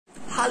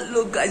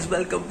Hello guys,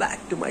 welcome back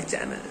to my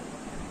channel.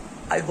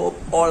 I hope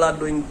all are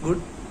doing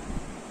good.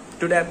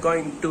 Today I'm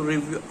going to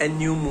review a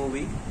new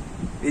movie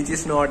which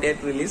is not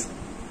yet released.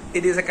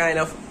 It is a kind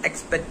of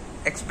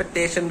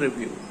expectation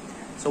review.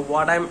 So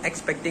what I'm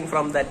expecting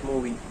from that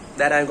movie,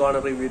 that I'm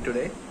gonna review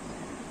today,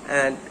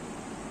 and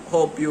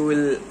hope you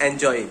will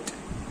enjoy it.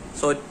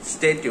 So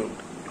stay tuned.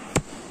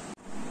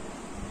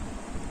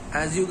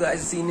 As you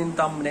guys seen in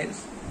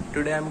thumbnails,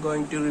 today I'm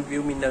going to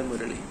review Minal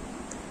Murali,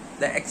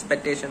 the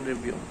expectation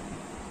review.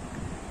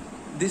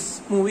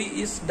 This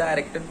movie is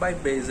directed by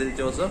Basil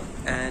Joseph,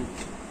 and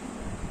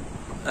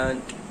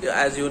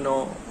as you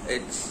know,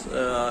 its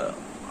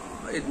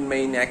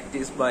main act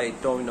is by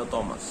Tovino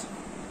Thomas.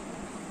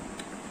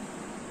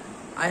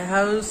 I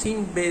have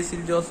seen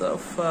Basil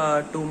Joseph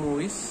two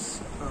movies,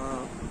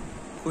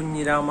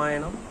 Kunyi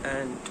Ramayanam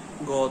and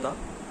Goda.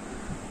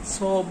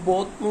 So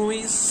both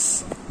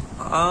movies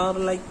are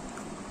like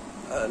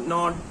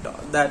not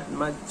that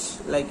much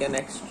like an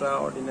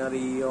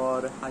extraordinary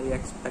or high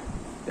expected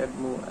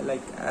movie.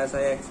 Like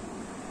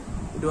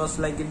it was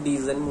like a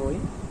decent movie,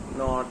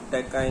 not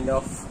a kind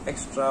of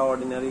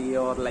extraordinary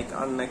or like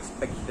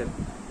unexpected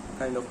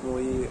kind of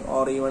movie,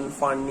 or even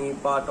funny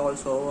part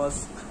also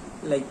was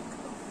like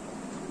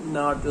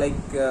not like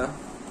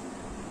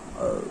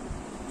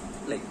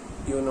like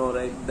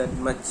right, that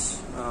much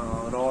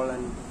roll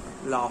and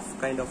laugh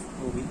kind of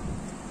movie.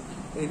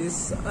 It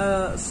is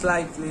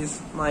slightly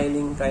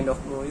smiling kind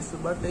of movies,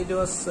 but it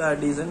was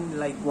decent,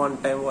 like one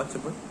time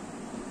watchable.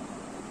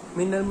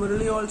 Minal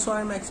Murali also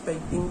I'm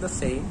expecting the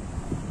same,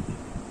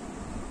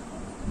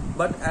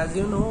 but as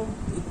you know,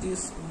 it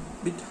is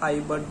bit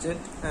high budget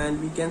and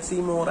we can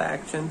see more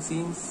action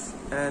scenes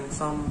and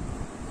some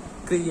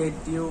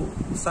creative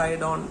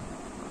side on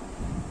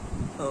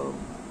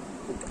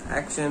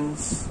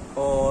actions,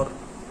 or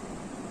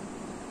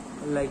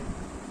like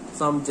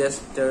some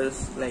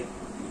gestures, like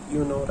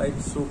right,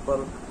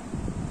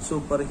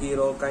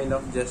 superhero kind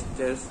of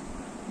gestures.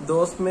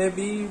 Those may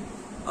be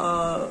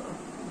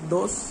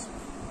those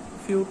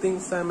few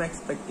things I'm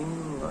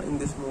expecting in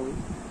this movie.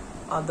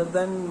 Other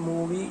than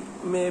movie,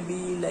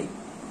 maybe like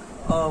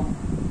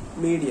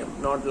medium,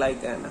 not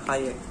like an high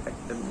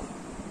expected movie.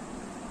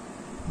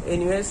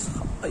 Anyways,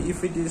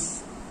 if it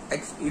is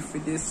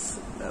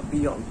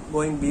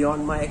going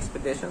beyond my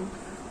expectation,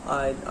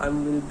 I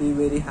will be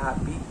very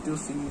happy to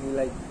see,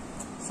 like,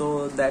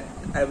 so that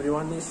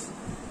everyone is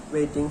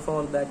waiting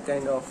for that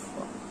kind of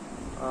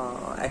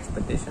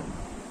expectation.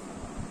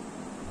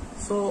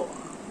 So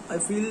I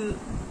feel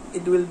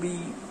it will be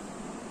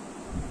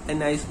a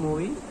nice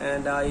movie,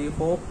 and I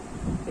hope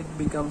it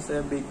becomes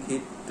a big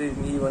hit,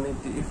 even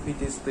if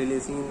it is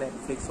releasing in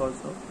Netflix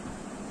also.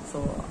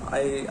 So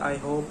I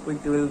hope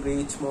it will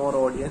reach more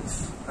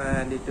audience,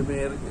 and it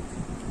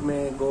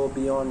may go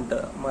beyond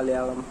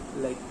Malayalam,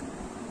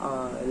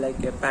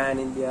 like a pan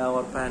India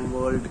or pan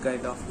world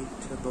kind of hit,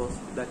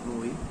 that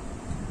movie.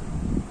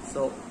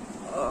 So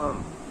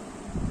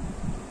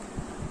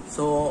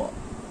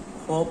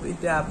hope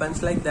it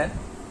happens like that,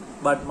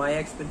 but my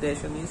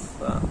expectation is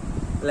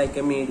like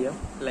a medium,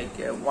 like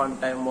a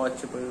one-time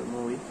watchable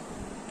movie.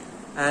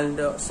 And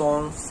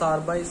songs are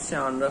by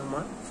Shan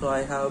Rahman, so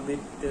I have a bit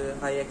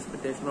high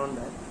expectation on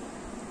that.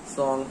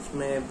 Songs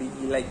may be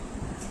like,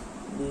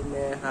 we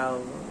may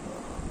have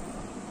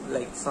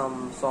like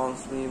some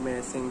songs we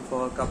may sing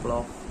for a couple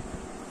of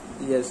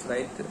years,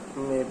 right?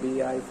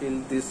 Maybe I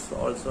feel this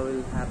also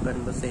will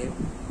happen the same.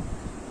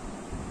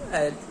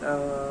 And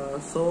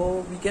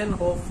so we can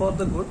hope for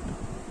the good,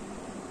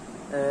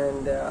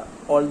 and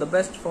all the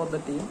best for the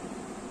team.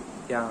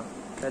 Yeah,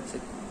 that's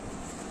it.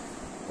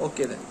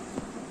 Okay then.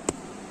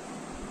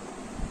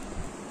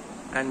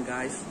 And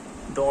guys,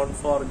 don't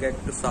forget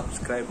to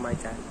subscribe my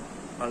channel.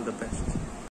 All the best.